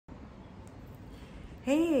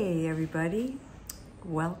Hey everybody,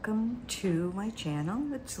 welcome to my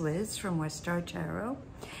channel. It's Liz from West Star Tarot,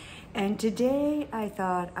 and today I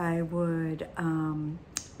thought I would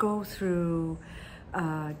go through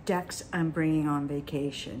decks I'm bringing on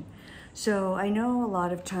vacation. So I know a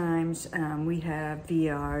lot of times we have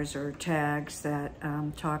VRs or tags that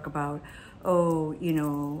talk about, oh, you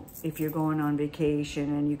know, if you're going on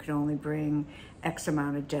vacation and you can only bring X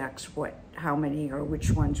amount of decks, how many or which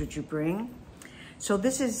ones would you bring? So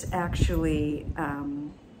this is actually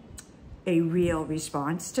a real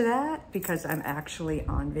response to that because I'm actually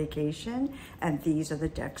on vacation and these are the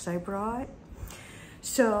decks I brought.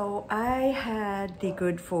 So I had the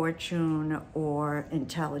good fortune or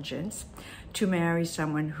intelligence to marry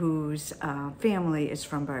someone whose family is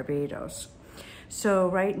from Barbados. So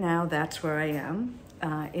right now that's where I am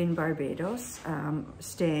in Barbados,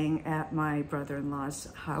 staying at my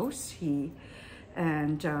brother-in-law's house. He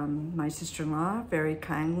and my sister-in-law very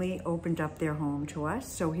kindly opened up their home to us.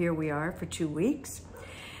 So here we are for 2 weeks.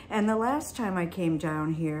 And the last time I came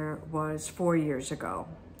down here was 4 years ago.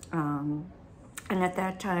 And at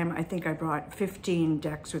that time, I think I brought 15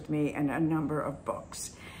 decks with me and a number of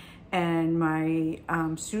books. And my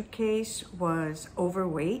suitcase was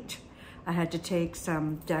overweight. I had to take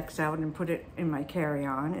some decks out and put it in my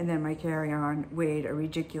carry-on. And then my carry-on weighed a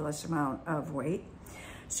ridiculous amount of weight.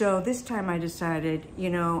 So this time I decided, you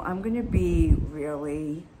know, I'm going to be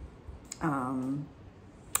really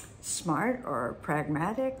smart or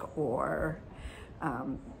pragmatic or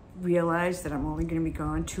realize that I'm only going to be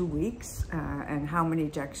gone 2 weeks and how many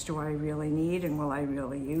decks do I really need and will I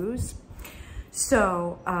really use.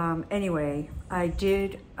 So anyway, I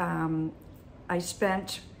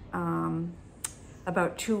spent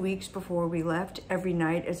about 2 weeks before we left, every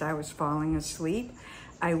night as I was falling asleep,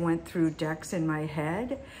 I went through decks in my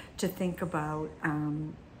head to think about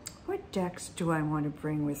what decks do I want to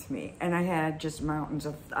bring with me? And I had just mountains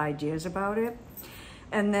of ideas about it.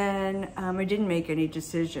 And then I didn't make any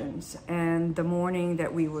decisions. And the morning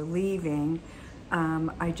that we were leaving,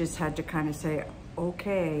 I just had to kind of say,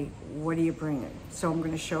 okay, what are you bringing? So I'm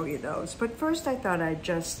going to show you those. But first I thought I'd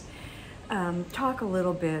just talk a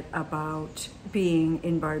little bit about being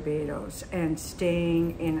in Barbados and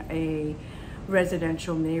staying in a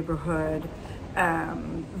residential neighborhood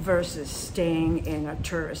versus staying in a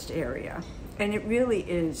tourist area. And it really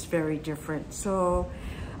is very different. So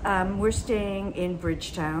we're staying in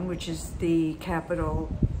Bridgetown, which is the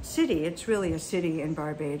capital city. It's really a city in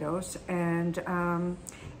Barbados, and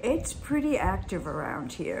it's pretty active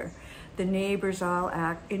around here. The neighbors all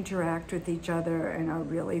interact with each other and are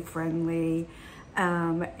really friendly.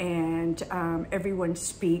 And everyone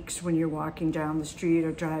speaks when you're walking down the street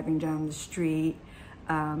or driving down the street.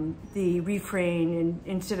 The refrain,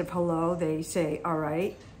 instead of hello, they say all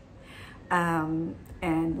right,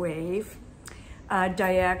 and wave.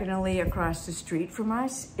 Diagonally across the street from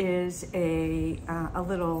us is a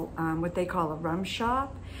little, what they call a rum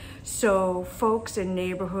shop. So folks in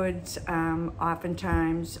neighborhoods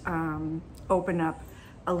oftentimes open up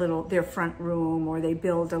their front room, or they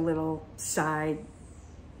build a little side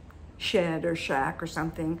shed or shack or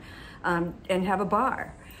something and have a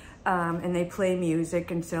bar. And they play music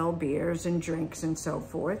and sell beers and drinks and so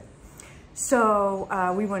forth.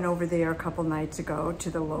 So we went over there a couple nights ago to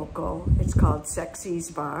the local, it's called Sexy's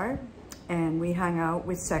Bar. And we hung out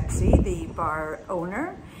with Sexy, the bar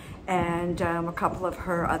owner, and a couple of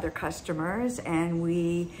her other customers, and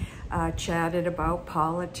we chatted about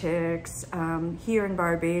politics. Here in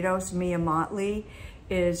Barbados, Mia Motley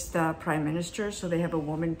is the prime minister, so they have a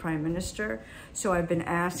woman prime minister. So I've been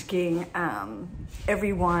asking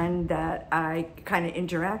everyone that I kind of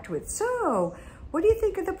interact with, so what do you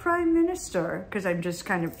think of the prime minister? Because I'm just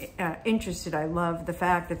kind of interested. I love the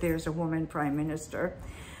fact that there's a woman prime minister.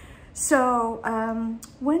 So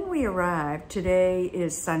when we arrived, today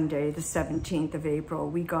is Sunday, the 17th of April.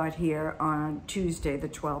 We got here on Tuesday, the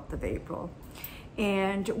 12th of April.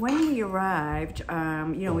 And when we arrived,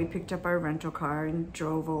 you know, we picked up our rental car and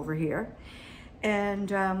drove over here. And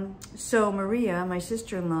so Maria, my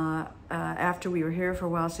sister-in-law, after we were here for a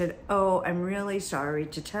while, said, oh, I'm really sorry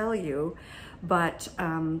to tell you, but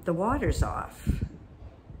the water's off.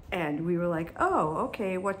 And we were like, oh,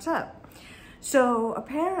 okay, what's up? So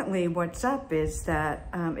apparently what's up is that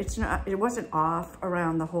it wasn't off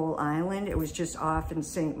around the whole island. It was just off in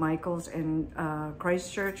St. Michael's and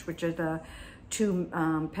Christchurch, which are the two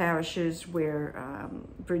parishes where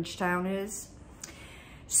Bridgetown is.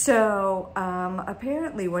 So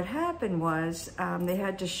apparently what happened was they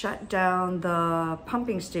had to shut down the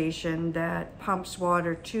pumping station that pumps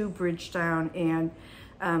water to Bridgetown and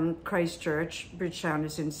Christchurch. Bridgetown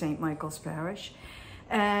is in St. Michael's Parish.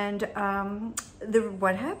 And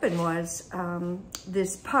what happened was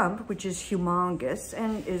this pump, which is humongous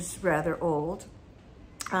and is rather old,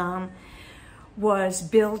 was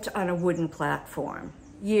built on a wooden platform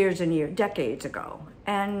years and years, decades ago.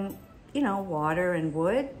 And, you know, water and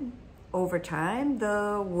wood, over time,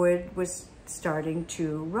 the wood was starting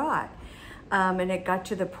to rot. And it got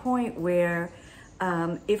to the point where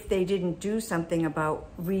if they didn't do something about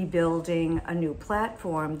rebuilding a new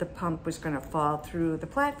platform, the pump was going to fall through the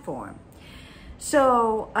platform.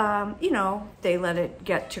 So, you know, they let it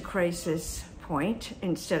get to crisis point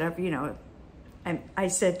instead of, you know, and I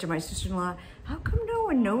said to my sister-in-law, how come no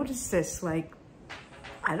one noticed this, like,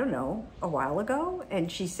 I don't know, a while ago?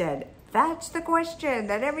 And she said, that's the question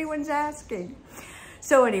that everyone's asking.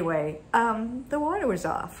 So anyway, the water was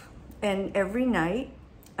off. And every night,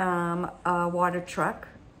 a water truck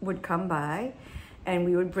would come by and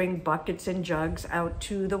we would bring buckets and jugs out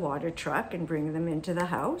to the water truck and bring them into the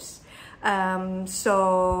house.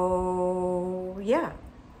 So yeah,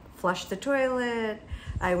 flush the toilet.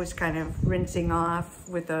 I was kind of rinsing off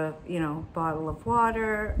with a, you know, bottle of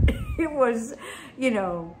water. It was, you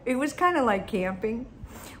know, it was kind of like camping.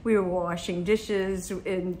 We were washing dishes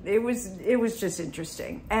and it was just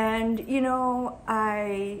interesting. And, you know,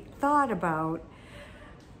 I thought about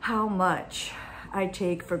how much I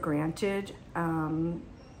take for granted,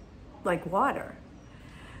 like water.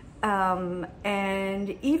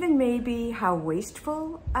 And even maybe how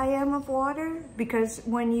wasteful I am of water, because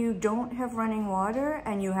when you don't have running water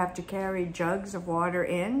and you have to carry jugs of water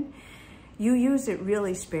in, you use it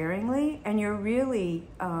really sparingly and you're really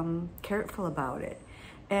careful about it.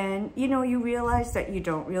 And you know, you realize that you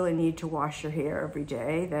don't really need to wash your hair every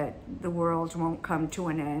day, that the world won't come to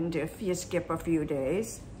an end if you skip a few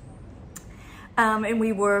days. And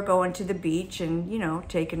we were going to the beach and, you know,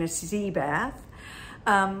 taking a sea bath.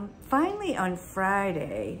 Finally on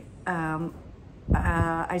Friday,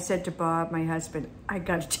 I said to Bob, my husband, I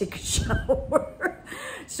got to take a shower.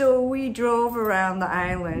 So we drove around the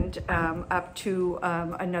island up to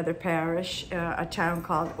another parish, a town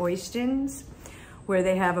called Oistins, where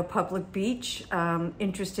they have a public beach,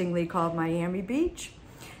 interestingly called Miami Beach.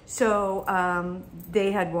 So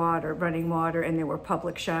they had water, running water, and there were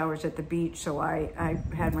public showers at the beach. So I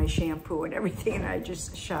had my shampoo and everything, and I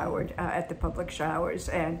just showered at the public showers.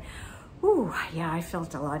 And, ooh, yeah, I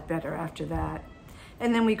felt a lot better after that.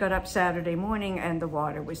 And then we got up Saturday morning, and the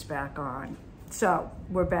water was back on. So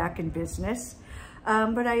we're back in business.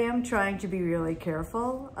 But I am trying to be really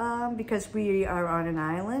careful because we are on an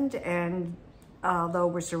island, and although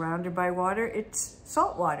we're surrounded by water, it's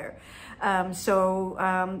salt water.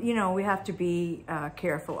 You know, we have to be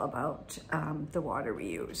careful about the water we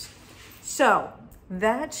use. So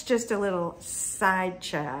that's just a little side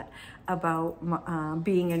chat about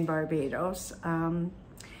being in Barbados.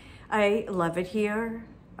 I love it here.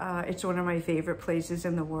 It's one of my favorite places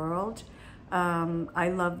in the world. I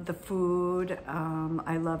love the food.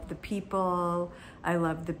 I love the people. I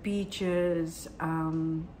love the beaches.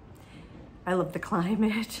 I love the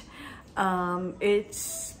climate.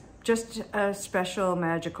 It's just a special,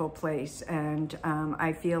 magical place, and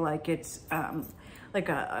I feel like it's like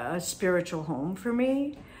a spiritual home for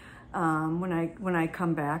me. When I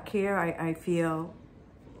come back here, I feel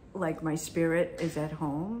like my spirit is at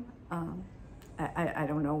home. I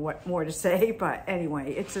don't know what more to say, but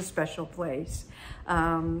anyway, it's a special place.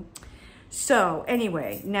 So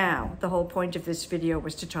anyway, now the whole point of this video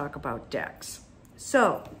was to talk about decks.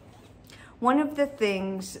 So one of the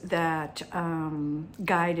things that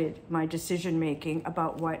guided my decision-making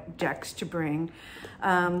about what decks to bring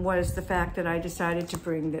was the fact that I decided to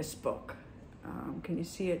bring this book. Can you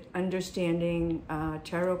see it? Understanding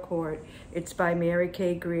Tarot Court. It's by Mary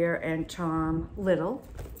K. Greer and Tom Little.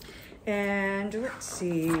 And let's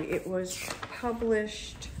see, it was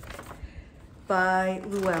published by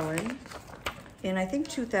Llewellyn in, I think,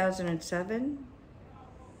 2007.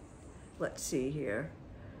 Let's see here.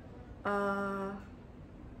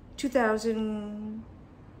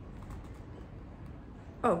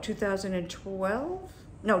 2012?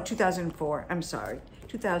 No, 2004, I'm sorry,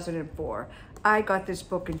 2004. I got this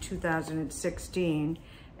book in 2016,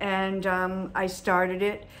 and I started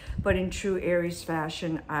it, but in true Aries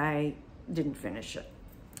fashion, I didn't finish it.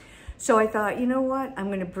 So I thought, you know what? I'm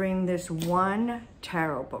gonna bring this one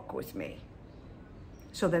tarot book with me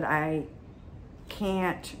so that I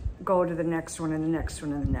can't go to the next one and the next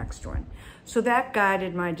one and the next one. So that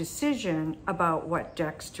guided my decision about what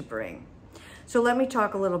decks to bring. So let me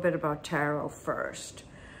talk a little bit about tarot first.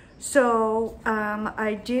 So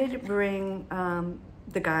I did bring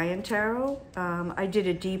the Gaian Tarot. I did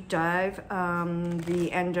a deep dive the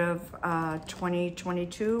end of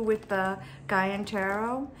 2022 with the Gaian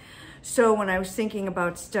Tarot. So when I was thinking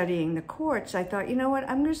about studying the quartz, I thought, you know what,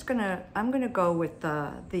 I'm gonna go with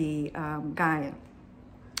the Gaian,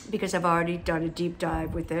 because I've already done a deep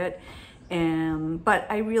dive with it, but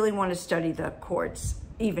I really want to study the quartz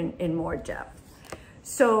even in more depth.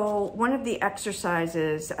 So one of the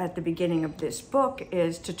exercises at the beginning of this book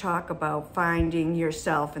is to talk about finding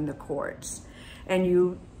yourself in the quartz, and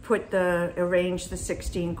you arrange the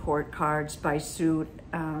 16 court cards by suit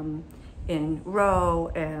in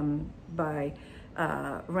row and by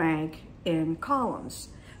rank in columns.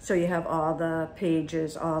 So you have all the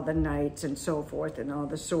pages, all the knights and so forth, and all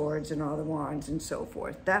the swords and all the wands and so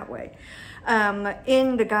forth that way.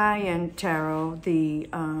 In the Gaian Tarot, the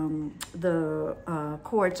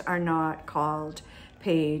quartz are not called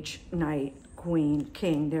page, knight, queen,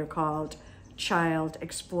 king. They're called child,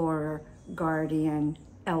 explorer, guardian,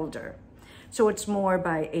 elder. So it's more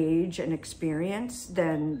by age and experience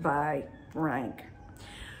than by rank.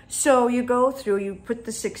 So you go through, you put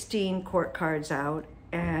the 16 court cards out,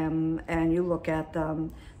 and you look at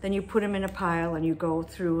them, then you put them in a pile, and you go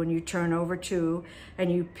through and you turn over two,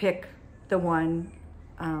 and you pick the one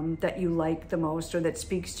that you like the most or that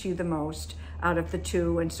speaks to you the most out of the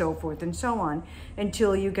two, and so forth and so on,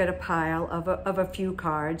 until you get a pile of a few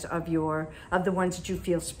cards of the ones that you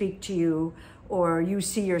feel speak to you or you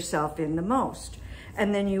see yourself in the most.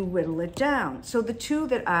 And then you whittle it down. So the two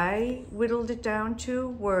that I whittled it down to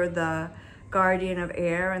were the Guardian of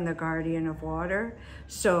Air and the Guardian of Water.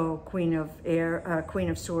 So Queen of Air, Queen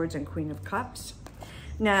of Swords and Queen of Cups.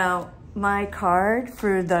 Now, my card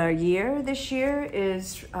for the year this year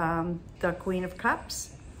is the Queen of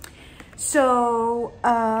Cups. So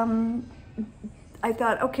I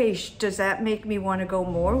thought, okay, does that make me want to go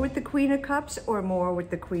more with the Queen of Cups or more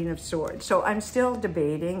with the Queen of Swords? So I'm still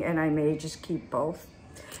debating, and I may just keep both.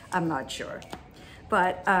 I'm not sure.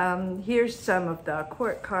 But here's some of the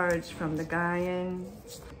court cards from the Gaian.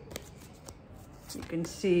 You can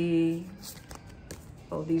see,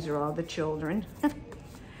 oh, these are all the children.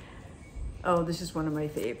 Oh, this is one of my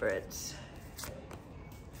favorites.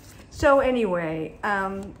 So anyway,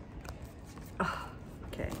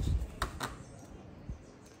 okay.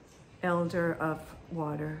 Elder of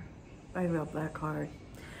Water. I love that card.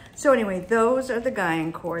 So anyway, those are the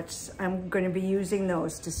Gaian quartz. I'm going to be using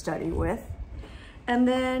those to study with. And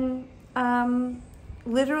then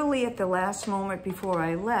literally at the last moment before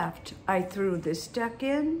I left, I threw this deck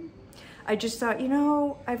in. I just thought, you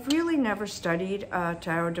know, I've really never studied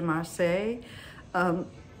Tarot de Marseille.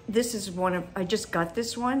 This is I just got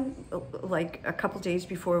this one like a couple days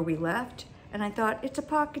before we left. And I thought, it's a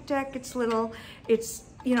pocket deck, it's little, it's,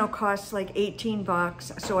 you know, costs like 18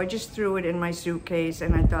 bucks. So I just threw it in my suitcase,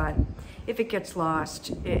 and I thought, if it gets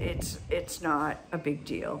lost, it's not a big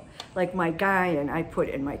deal. Like my Gaian, I put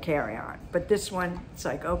in my carry-on, but this one, it's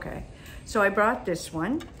like, okay. So I brought this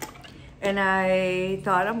one, and I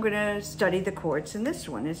thought I'm gonna study the quartz in this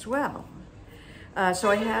one as well.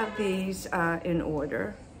 So I have these in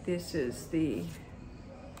order. This is the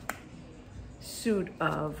suit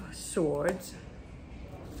of swords.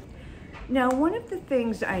 Now, one of the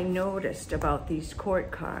things I noticed about these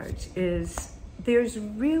court cards is there's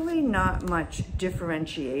really not much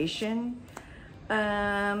differentiation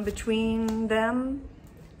between them.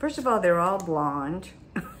 First of all, they're all blonde,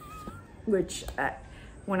 which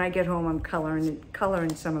when I get home, I'm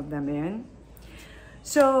coloring some of them in.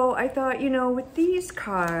 So I thought, you know, with these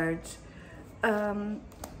cards,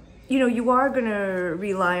 you know, you are going to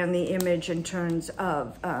rely on the image in terms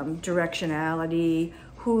of directionality,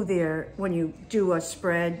 when you do a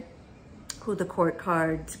spread, who the court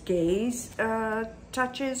card's gaze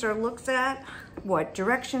touches or looks at, what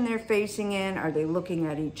direction they're facing in, are they looking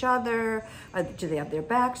at each other, do they have their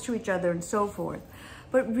backs to each other, and so forth.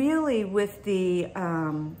 But really with the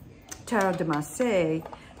Tarot de Marseille,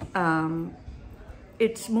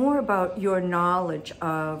 it's more about your knowledge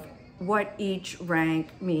of what each rank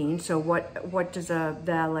means. So what does a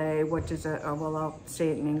valet, what does well, I'll say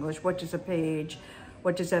it in English, what does a page,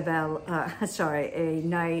 what does a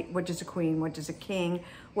knight, what does a queen, what does a king,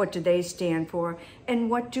 what do they stand for, and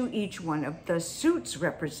what do each one of the suits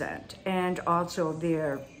represent, and also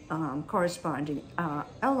their corresponding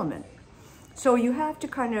element. So you have to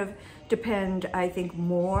kind of depend, I think,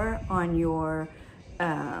 more on your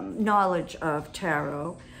knowledge of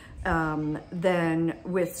tarot than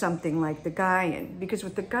with something like the Gaian. Because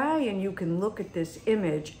with the Gaian, you can look at this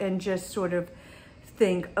image and just sort of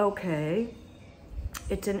think, okay,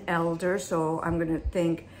 it's an elder, so I'm going to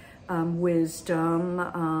think wisdom,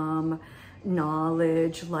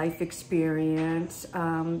 knowledge, life experience.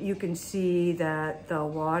 You can see that the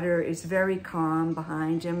water is very calm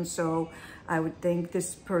behind him, so I would think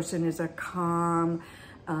this person is a calm,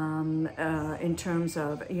 in terms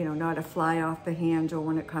of, you know, not a fly off the handle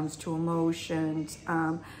when it comes to emotions.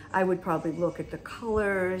 I would probably look at the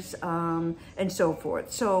colors and so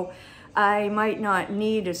forth. So I might not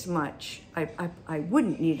need as much, I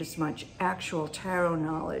wouldn't need as much actual tarot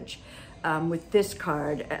knowledge with this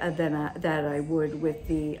card that I would with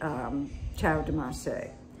the Tarot de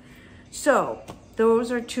Marseille. So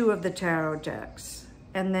those are two of the tarot decks.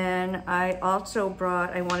 And then I also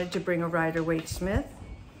brought, I wanted to bring a Rider-Waite-Smith.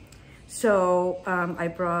 So I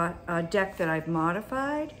brought a deck that I've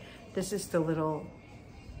modified. This is the little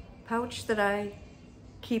pouch that I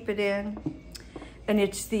keep it in. And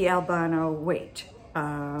it's the Albano Waite,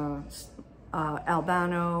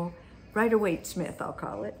 Albano Rider-Waite-Smith, I'll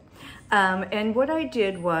call it. And what I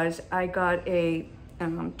did was I got a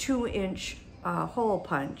 2-inch hole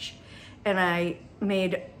punch, and I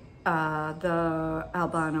made the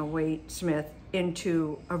Albano Waite-Smith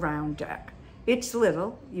into a round deck. It's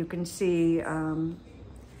little, you can see, well,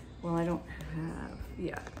 I don't have,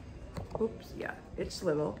 yeah, oops, yeah, it's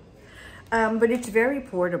little, but it's very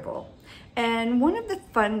portable. And one of the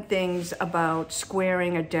fun things about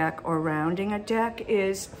squaring a deck or rounding a deck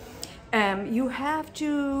is you have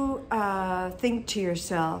to think to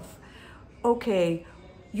yourself, okay,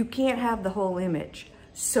 you can't have the whole image.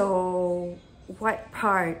 So what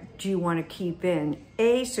part do you want to keep in?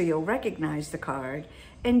 A, so you'll recognize the card,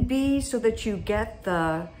 and B, so that you get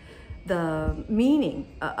the meaning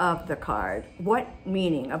of the card. What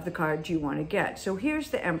meaning of the card do you want to get? So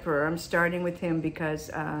here's the Emperor. I'm starting with him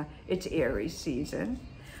because it's Aries season.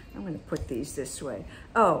 I'm going to put these this way.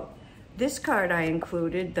 Oh, this card I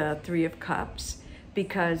included, the 3 of Cups,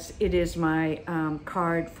 because it is my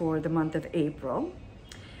card for the month of April.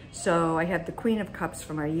 So I have the Queen of Cups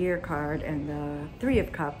for my year card and the 3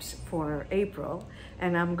 of Cups for April.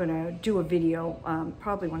 And I'm gonna do a video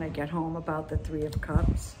probably when I get home about the 3 of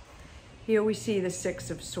Cups. Here we see the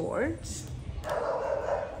 6 of Swords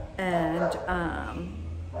and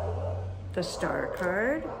the Star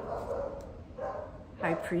card,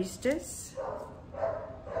 High Priestess,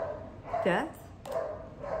 Death,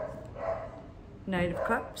 Knight of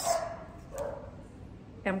Cups,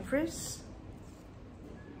 Empress,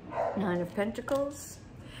 9 of Pentacles.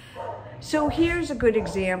 So here's a good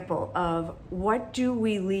example of what do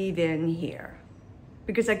we leave in here?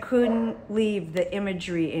 Because I couldn't leave the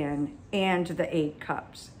imagery in and the 8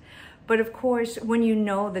 cups. But of course, when you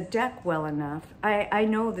know the deck well enough, I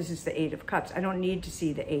know this is the 8 of Cups. I don't need to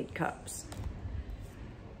see the 8 cups.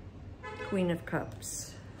 Queen of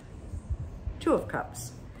Cups, 2 of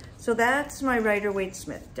Cups. So that's my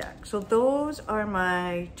Rider-Waite-Smith deck. So those are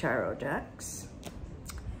my tarot decks.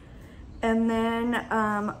 And then,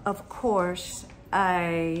 of course,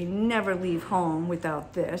 I never leave home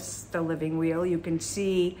without this, the living wheel. You can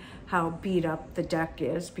see how beat up the deck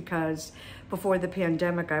is because before the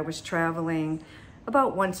pandemic, I was traveling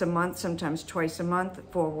about once a month, sometimes twice a month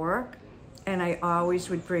for work. And I always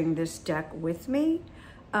would bring this deck with me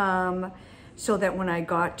so that when I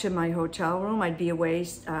got to my hotel room, I'd be away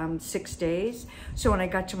 6 days. So when I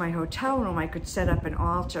got to my hotel room, I could set up an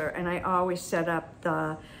altar, and I always set up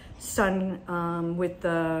the sun with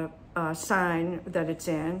the sign that it's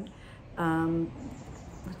in.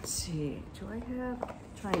 Let's see, do I have, I'm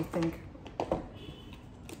trying to think.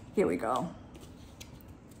 Here we go.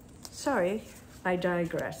 Sorry, I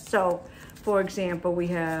digress. So, for example, we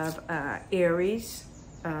have Aries,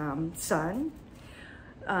 sun.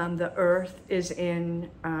 The Earth is in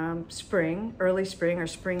spring, early spring or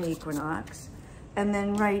spring equinox. And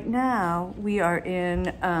then right now, we are in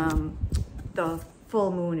the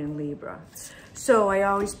full moon in Libra. So I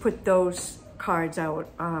always put those cards out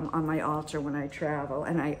on my altar when I travel,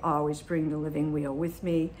 and I always bring the living wheel with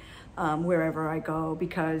me wherever I go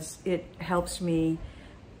because it helps me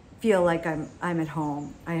feel like I'm at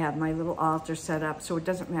home. I have my little altar set up, so it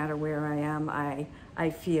doesn't matter where I am, I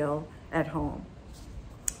feel at home.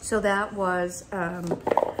 So that was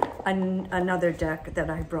another deck that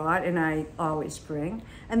I brought and I always bring.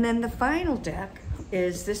 And then the final deck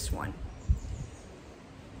is this one,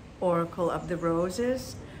 Oracle of the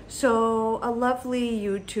Roses. So a lovely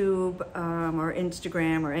YouTube or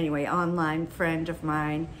Instagram or anyway online friend of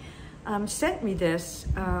mine sent me this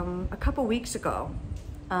a couple weeks ago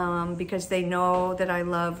because they know that I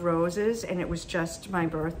love roses, and it was just my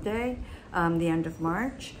birthday, the end of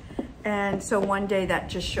March. And so one day that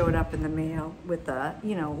just showed up in the mail with a,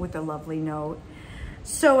 with a lovely note.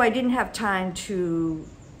 So I didn't have time to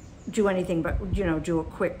do anything but, you know, do a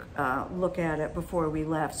quick look at it before we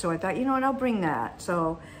left. So I thought, you know what, I'll bring that.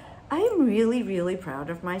 So I am really, really proud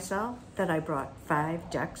of myself that I brought 5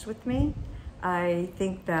 decks with me. I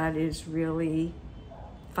think that is really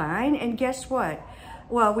fine. And guess what?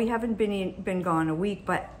 Well, we haven't been gone a week,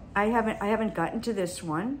 but I haven't gotten to this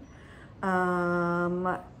one.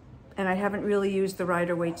 And I haven't really used the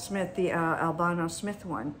Rider-Waite-Smith, the Albano Smith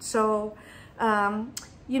one. So,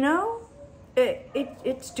 you know,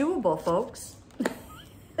 it's doable, folks.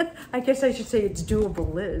 I guess I should say it's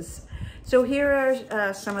doable, Liz. So here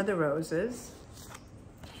are some of the roses.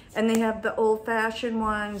 And they have the old-fashioned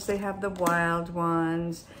ones, they have the wild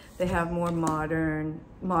ones, they have more modern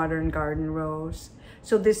garden rose.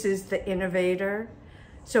 So this is the Innovator.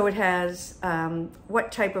 So it has,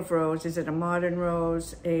 what type of rose? Is it a modern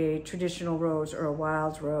rose, a traditional rose, or a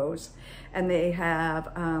wild rose? And they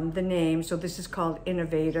have the name, so this is called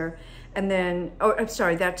Innovator. And then, oh, I'm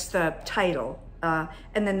sorry, that's the title. And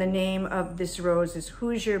then the name of this rose is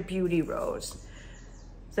Hoosier Beauty Rose.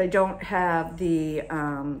 So I don't have the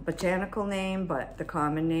botanical name, but the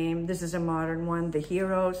common name. This is a modern one, the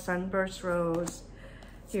Hero Sunburst Rose.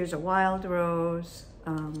 Here's a wild rose.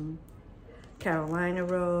 Carolina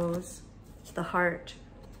rose, the heart.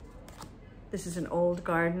 This is an old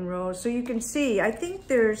garden rose. So you can see, I think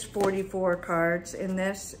there's 44 cards in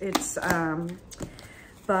this. It's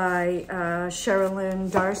by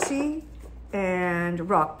Sherilyn Darcy and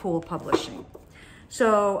Rockpool Publishing.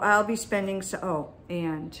 So I'll be spending,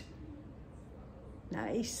 and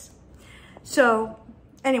nice. So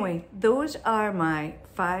anyway, those are my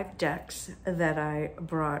 5 decks that I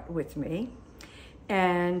brought with me.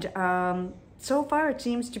 And so far, it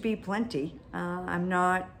seems to be plenty. I'm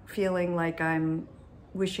not feeling like I'm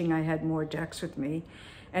wishing I had more decks with me.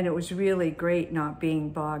 And it was really great not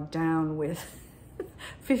being bogged down with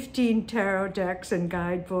 15 tarot decks and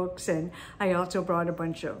guidebooks. And I also brought a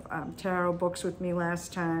bunch of tarot books with me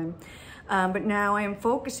last time. But now I am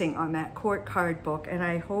focusing on that court card book. And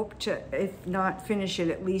I hope to, if not finish it,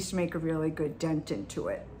 at least make a really good dent into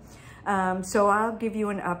it. So I'll give you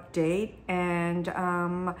an update,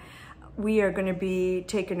 and we are going to be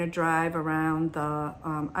taking a drive around the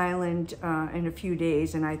island in a few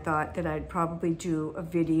days, and I thought that I'd probably do a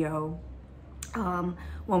video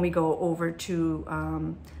when we go over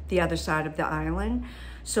to the other side of the island.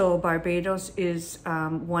 So Barbados is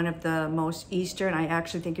one of the most eastern, I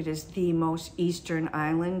actually think it is the most eastern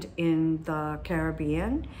island in the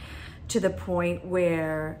Caribbean, to the point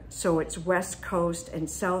where, so its west coast and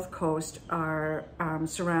south coast are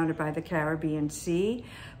surrounded by the Caribbean Sea,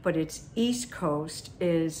 but its east coast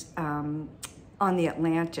is on the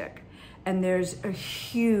Atlantic. And there's a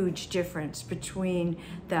huge difference between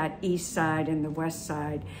that east side and the west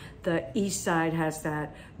side. The east side has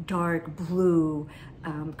that dark blue,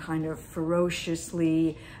 kind of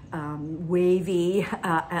ferociously wavy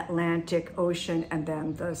Atlantic Ocean, and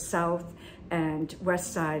then the south and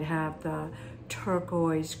west side have the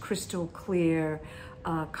turquoise, crystal clear,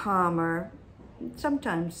 calmer,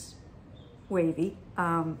 sometimes wavy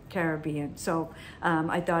Caribbean. So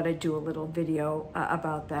I thought I'd do a little video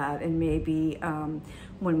about that, and maybe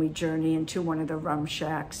when we journey into one of the rum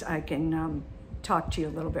shacks, I can talk to you a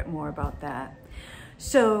little bit more about that.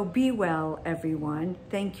 So be well, everyone.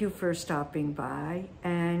 Thank you for stopping by.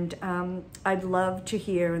 And I'd love to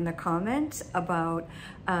hear in the comments about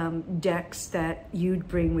decks that you'd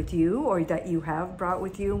bring with you or that you have brought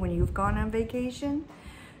with you when you've gone on vacation.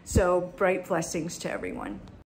 So bright blessings to everyone.